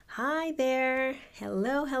Hi there.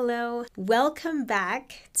 Hello, hello. Welcome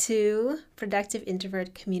back to Productive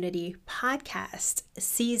Introvert Community Podcast,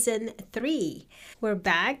 Season 3. We're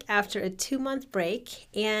back after a 2-month break.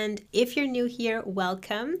 And if you're new here,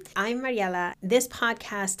 welcome. I'm Mariela. This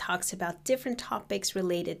podcast talks about different topics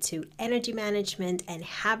related to energy management and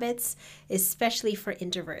habits, especially for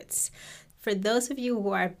introverts. For those of you who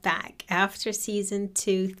are back after Season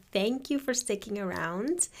 2, thank you for sticking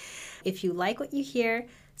around. If you like what you hear,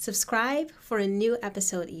 subscribe for a new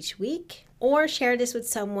episode each week, or share this with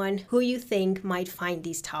someone who you think might find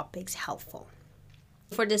these topics helpful.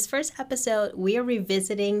 For this first episode, we are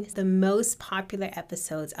revisiting the most popular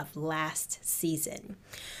episodes of last season.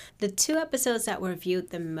 The 2 episodes that were viewed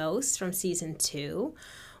the most from Season 2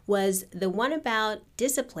 was the one about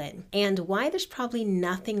discipline and why there's probably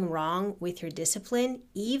nothing wrong with your discipline,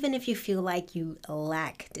 even if you feel like you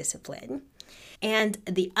lack discipline. And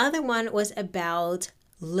the other one was about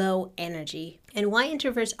low energy and why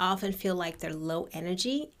introverts often feel like they're low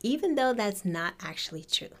energy, even though that's not actually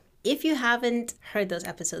true. If you haven't heard those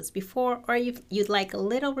episodes before, or you'd like a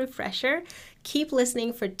little refresher, keep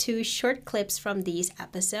listening for 2 short clips from these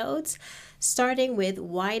episodes, starting with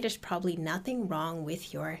why there's probably nothing wrong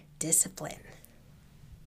with your discipline.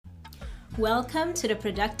 Welcome to the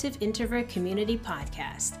Productive Introvert Community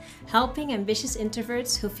Podcast, helping ambitious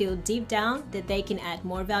introverts who feel deep down that they can add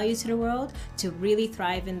more value to the world to really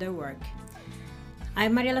thrive in their work.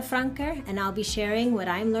 I'm Mariela Franker, and I'll be sharing what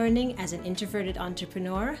I'm learning as an introverted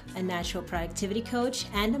entrepreneur, a natural productivity coach,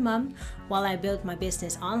 and a mom while I build my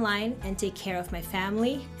business online and take care of my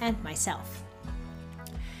family and myself.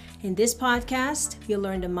 In this podcast, you'll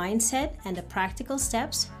learn the mindset and the practical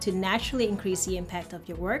steps to naturally increase the impact of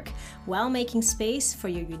your work while making space for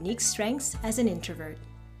your unique strengths as an introvert.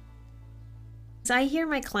 I hear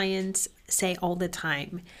my clients say all the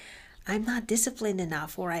time, I'm not disciplined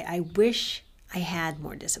enough, or I wish I had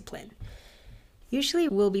more discipline. Usually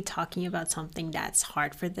we'll be talking about something that's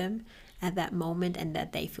hard for them at that moment and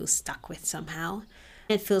that they feel stuck with somehow.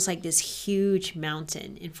 It feels like this huge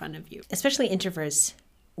mountain in front of you. Especially introverts,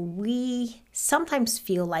 we sometimes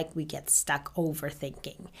feel like we get stuck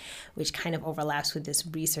overthinking, which kind of overlaps with this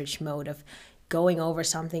research mode of going over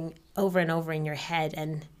something over and over in your head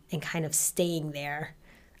and kind of staying there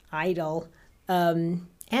idle and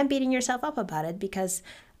beating yourself up about it because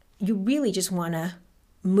you really just want to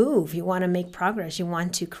move. You want to make progress. You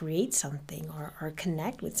want to create something or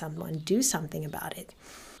connect with someone, do something about it.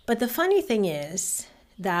 But the funny thing is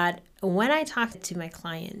that when I talk to my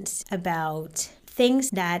clients about things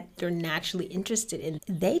that they're naturally interested in,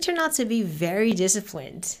 they turn out to be very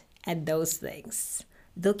disciplined at those things.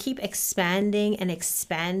 They'll keep expanding and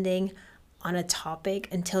expanding on a topic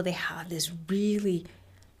until they have this really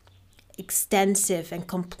extensive and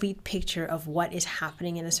complete picture of what is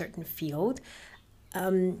happening in a certain field,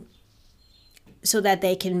 so that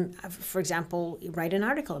they can, for example, write an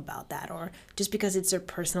article about that, or just because it's their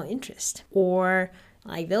personal interest. Or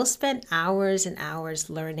like they'll spend hours and hours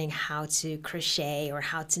learning how to crochet or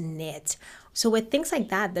how to knit. So with things like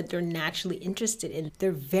that they're naturally interested in,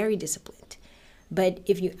 they're very disciplined. But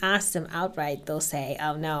if you ask them outright, they'll say,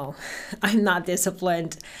 oh no, I'm not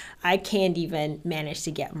disciplined. I can't even manage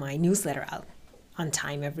to get my newsletter out on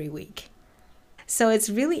time every week. So it's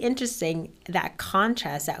really interesting, that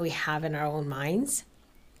contrast that we have in our own minds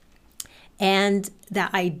and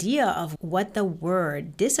the idea of what the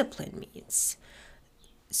word discipline means.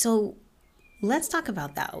 So let's talk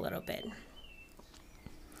about that a little bit.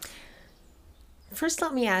 First,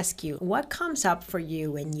 let me ask you, what comes up for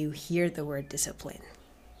you when you hear the word discipline?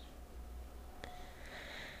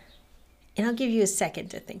 And I'll give you a second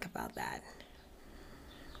to think about that.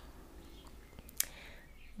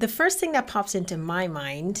 The first thing that pops into my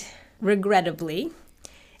mind, regrettably,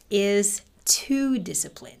 is to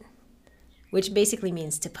discipline, which basically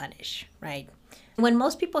means to punish, right? When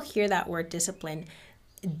most people hear that word discipline,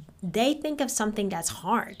 they think of something that's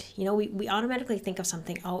hard. You know, we automatically think of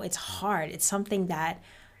something, oh, it's hard. It's something that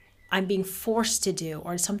I'm being forced to do,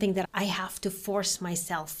 or something that I have to force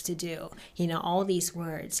myself to do. You know, all these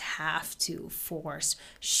words, have to, force,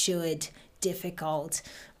 should, difficult.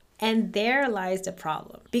 And there lies the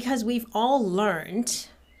problem, because we've all learned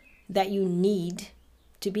that you need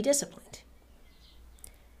to be disciplined.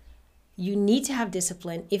 You need to have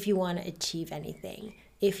discipline if you want to achieve anything,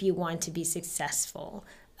 if you want to be successful,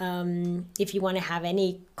 if you want to have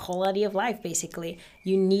any quality of life, basically.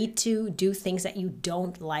 You need to do things that you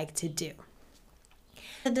don't like to do.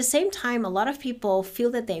 At the same time, a lot of people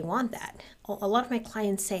feel that they want that. A lot of my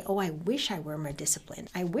clients say, oh, I wish I were more disciplined.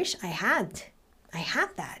 I wish I had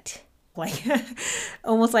that. like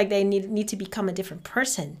almost like they need to become a different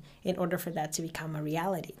person in order for that to become a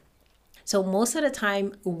reality. So most of the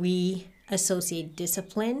time we associate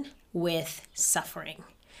discipline with suffering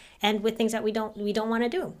and with things that we don't want to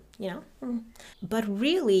do, But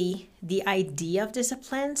really the idea of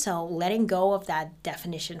discipline, so letting go of that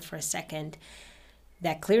definition for a second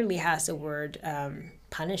that clearly has the word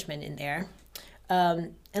punishment in there,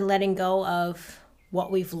 and letting go of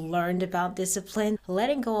what we've learned about discipline,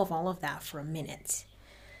 letting go of all of that for a minute.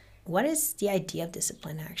 What is the idea of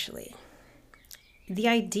discipline actually? The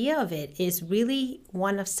idea of it is really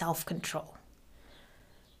one of self-control.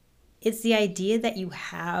 It's the idea that you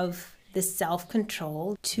have the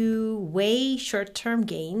self-control to weigh short-term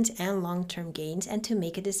gains and long-term gains and to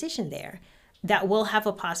make a decision there that will have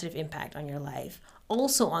a positive impact on your life,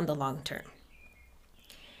 also on the long term.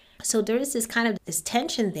 So there is this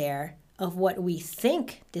tension there of what we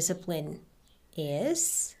think discipline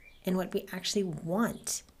is and what we actually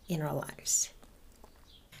want in our lives.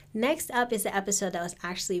 Next up is the episode that was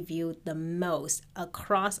actually viewed the most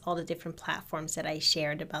across all the different platforms that I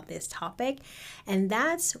shared about this topic. And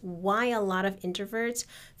that's why a lot of introverts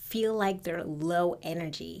feel like they're low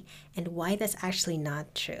energy and why that's actually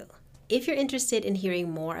not true. If you're interested in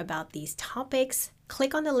hearing more about these topics,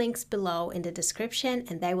 click on the links below in the description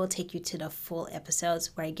and they will take you to the full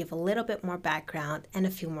episodes where I give a little bit more background and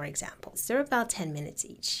a few more examples. They're about 10 minutes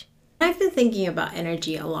each. I've been thinking about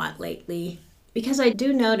energy a lot lately because I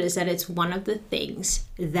do notice that it's one of the things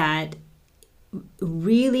that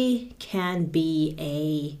really can be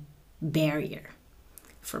a barrier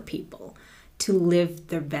for people to live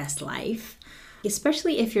their best life,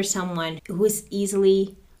 especially if you're someone who is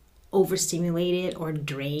easily overstimulated or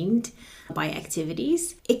drained by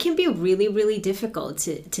activities. It can be really, really difficult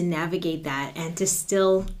to navigate that and to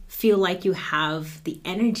still feel like you have the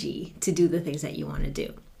energy to do the things that you want to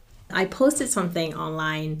do. I posted something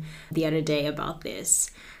online the other day about this,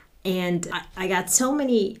 and I got so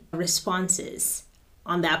many responses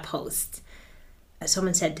on that post.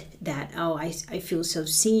 Someone said that, I feel so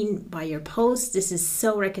seen by your post. This is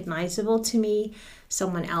so recognizable to me.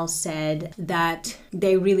 Someone else said that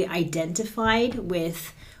they really identified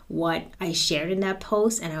with what I shared in that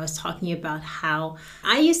post. And I was talking about how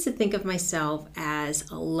I used to think of myself as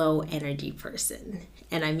a low energy person.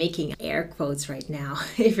 And I'm making air quotes right now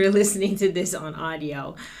if you're listening to this on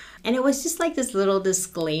audio. And it was just like this little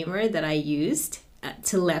disclaimer that I used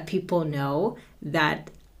to let people know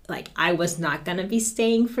that I was not going to be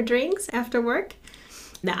staying for drinks after work,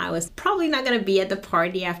 that I was probably not going to be at the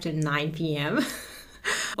party after 9 p.m.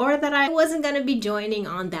 or that I wasn't going to be joining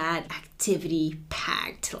on that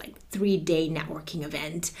activity-packed 3-day networking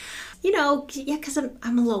event. Because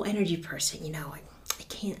I'm a low energy person, I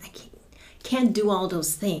can't do all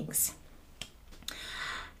those things.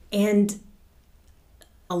 And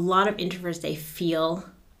a lot of introverts, they feel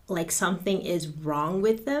like something is wrong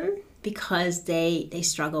with them because they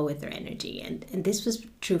struggle with their energy. And this was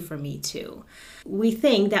true for me too. We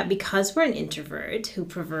think that because we're an introvert who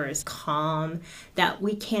prefers calm, that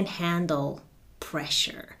we can't handle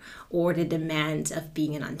pressure or the demands of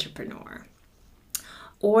being an entrepreneur.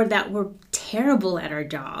 Or that we're terrible at our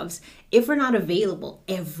jobs if we're not available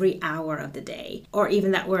every hour of the day. Or even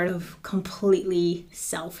that we're a completely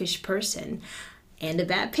selfish person and a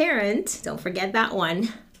bad parent. Don't forget that one.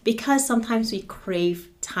 Because sometimes we crave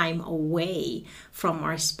time away from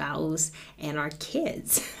our spouse and our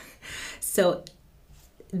kids. So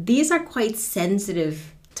these are quite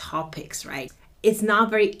sensitive topics, right? It's not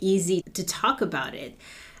very easy to talk about it.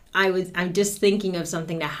 I'm just thinking of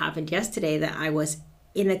something that happened yesterday, that I was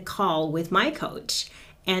in a call with my coach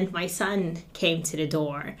and my son came to the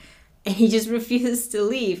door and he just refused to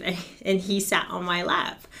leave and he sat on my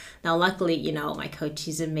lap. Now, luckily, my coach,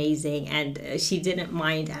 she's amazing and she didn't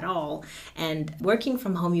mind at all. And working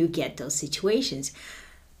from home, you get those situations.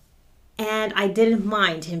 And I didn't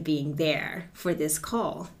mind him being there for this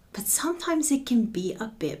call. But sometimes it can be a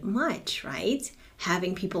bit much, right?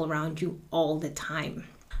 Having people around you all the time.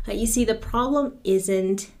 You see, the problem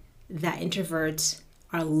isn't that introverts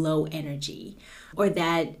are low energy or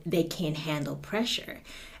that they can't handle pressure.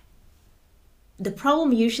 The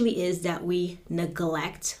problem usually is that we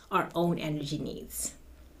neglect our own energy needs.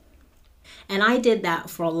 And I did that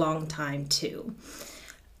for a long time too.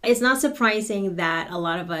 It's not surprising that a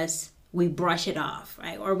lot of us, we brush it off,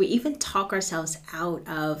 right? Or we even talk ourselves out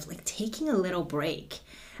of taking a little break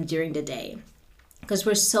during the day. because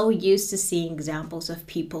we're so used to seeing examples of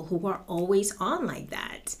people who are always on like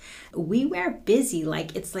that. We wear busy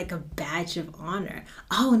like it's like a badge of honor.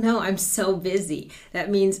 Oh no, I'm so busy. That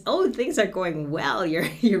means, oh, things are going well.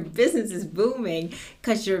 Your business is booming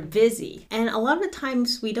because you're busy. And a lot of the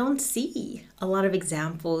times we don't see a lot of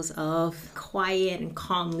examples of quiet and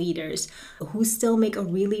calm leaders who still make a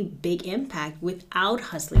really big impact without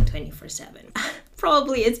hustling 24/7.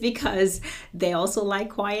 Probably it's because they also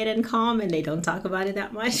like quiet and calm and they don't talk about it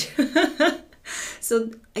that much.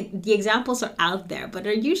 So the examples are out there, but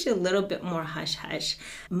are usually a little bit more hush-hush.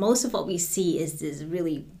 Most of what we see is this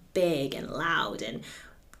really big and loud, and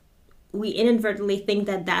we inadvertently think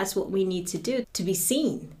that that's what we need to do to be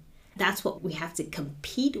seen. That's what we have to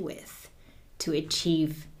compete with to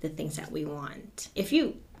achieve the things that we want. If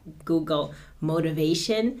you Google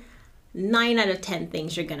motivation, 9 out of 10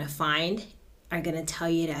 things you're going to find are going to tell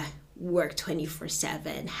you to work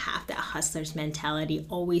 24/7, have that hustler's mentality,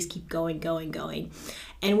 always keep going.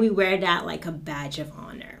 And we wear that like a badge of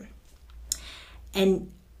honor. And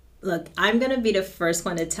look, I'm going to be the first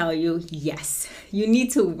one to tell you, yes, you need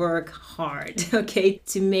to work hard, okay,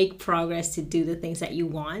 to make progress, to do the things that you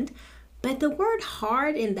want. But the word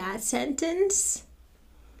hard in that sentence,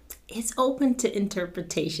 it's open to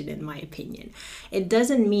interpretation, in my opinion. It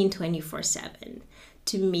doesn't mean 24/7.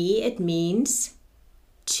 To me, it means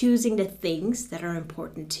choosing the things that are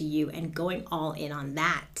important to you and going all in on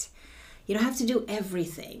that. You don't have to do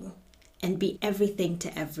everything and be everything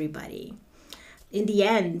to everybody. In the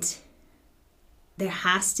end, there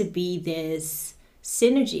has to be this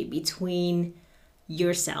synergy between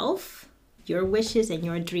yourself, your wishes and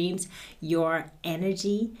your dreams, your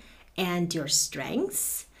energy and your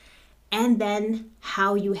strengths, and then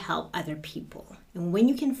how you help other people. And when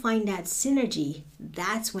you can find that synergy,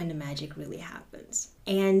 that's when the magic really happens.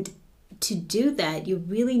 And to do that, you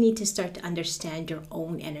really need to start to understand your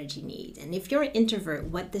own energy needs. And if you're an introvert,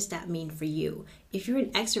 what does that mean for you? If you're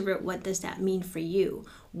an extrovert, what does that mean for you?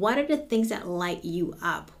 What are the things that light you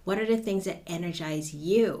up? What are the things that energize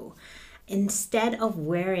you? Instead of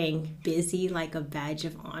wearing busy like a badge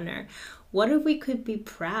of honor, what if we could be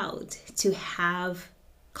proud to have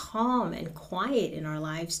calm and quiet in our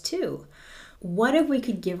lives too? What if we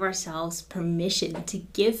could give ourselves permission to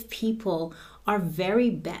give people our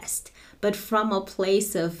very best, but from a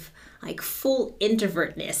place of like full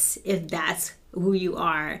introvertness, if that's who you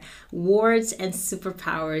are, warts and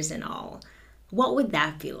superpowers and all? What would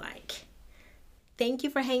that be like? Thank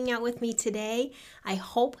you for hanging out with me today. I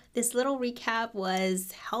hope this little recap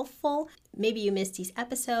was helpful. Maybe you missed these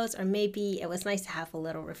episodes, or maybe it was nice to have a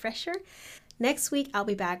little refresher. Next week, I'll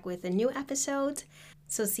be back with a new episode,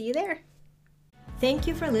 so see you there. Thank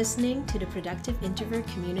you for listening to the Productive Introvert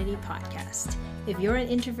Community Podcast. If you're an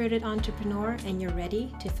introverted entrepreneur and you're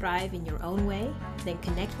ready to thrive in your own way, then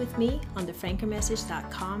connect with me on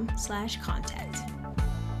thefrankermessage.com/contact.